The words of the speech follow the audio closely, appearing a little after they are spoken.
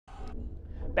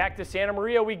Back to Santa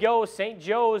Maria we go. St.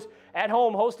 Joe's at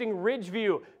home hosting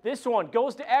Ridgeview. This one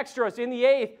goes to extras in the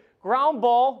 8th. Ground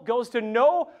ball goes to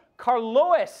No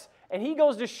Carlos, and he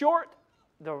goes to the short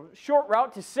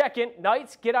route to second.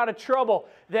 Knights get out of trouble.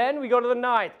 Then we go to the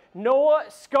 9th. Noah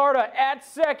Scarta at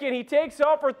second. He takes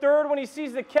off for third when he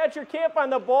sees the catcher can't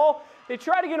find the ball. They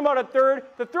try to get him out of third.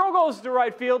 The throw goes to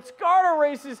right field. Scarta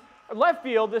races left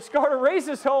field. The Scarta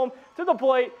races home to the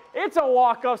plate. It's a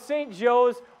walk-off. St.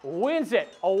 Joe's wins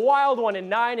it. A wild one in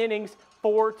 9 innings,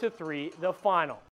 4-3 the final.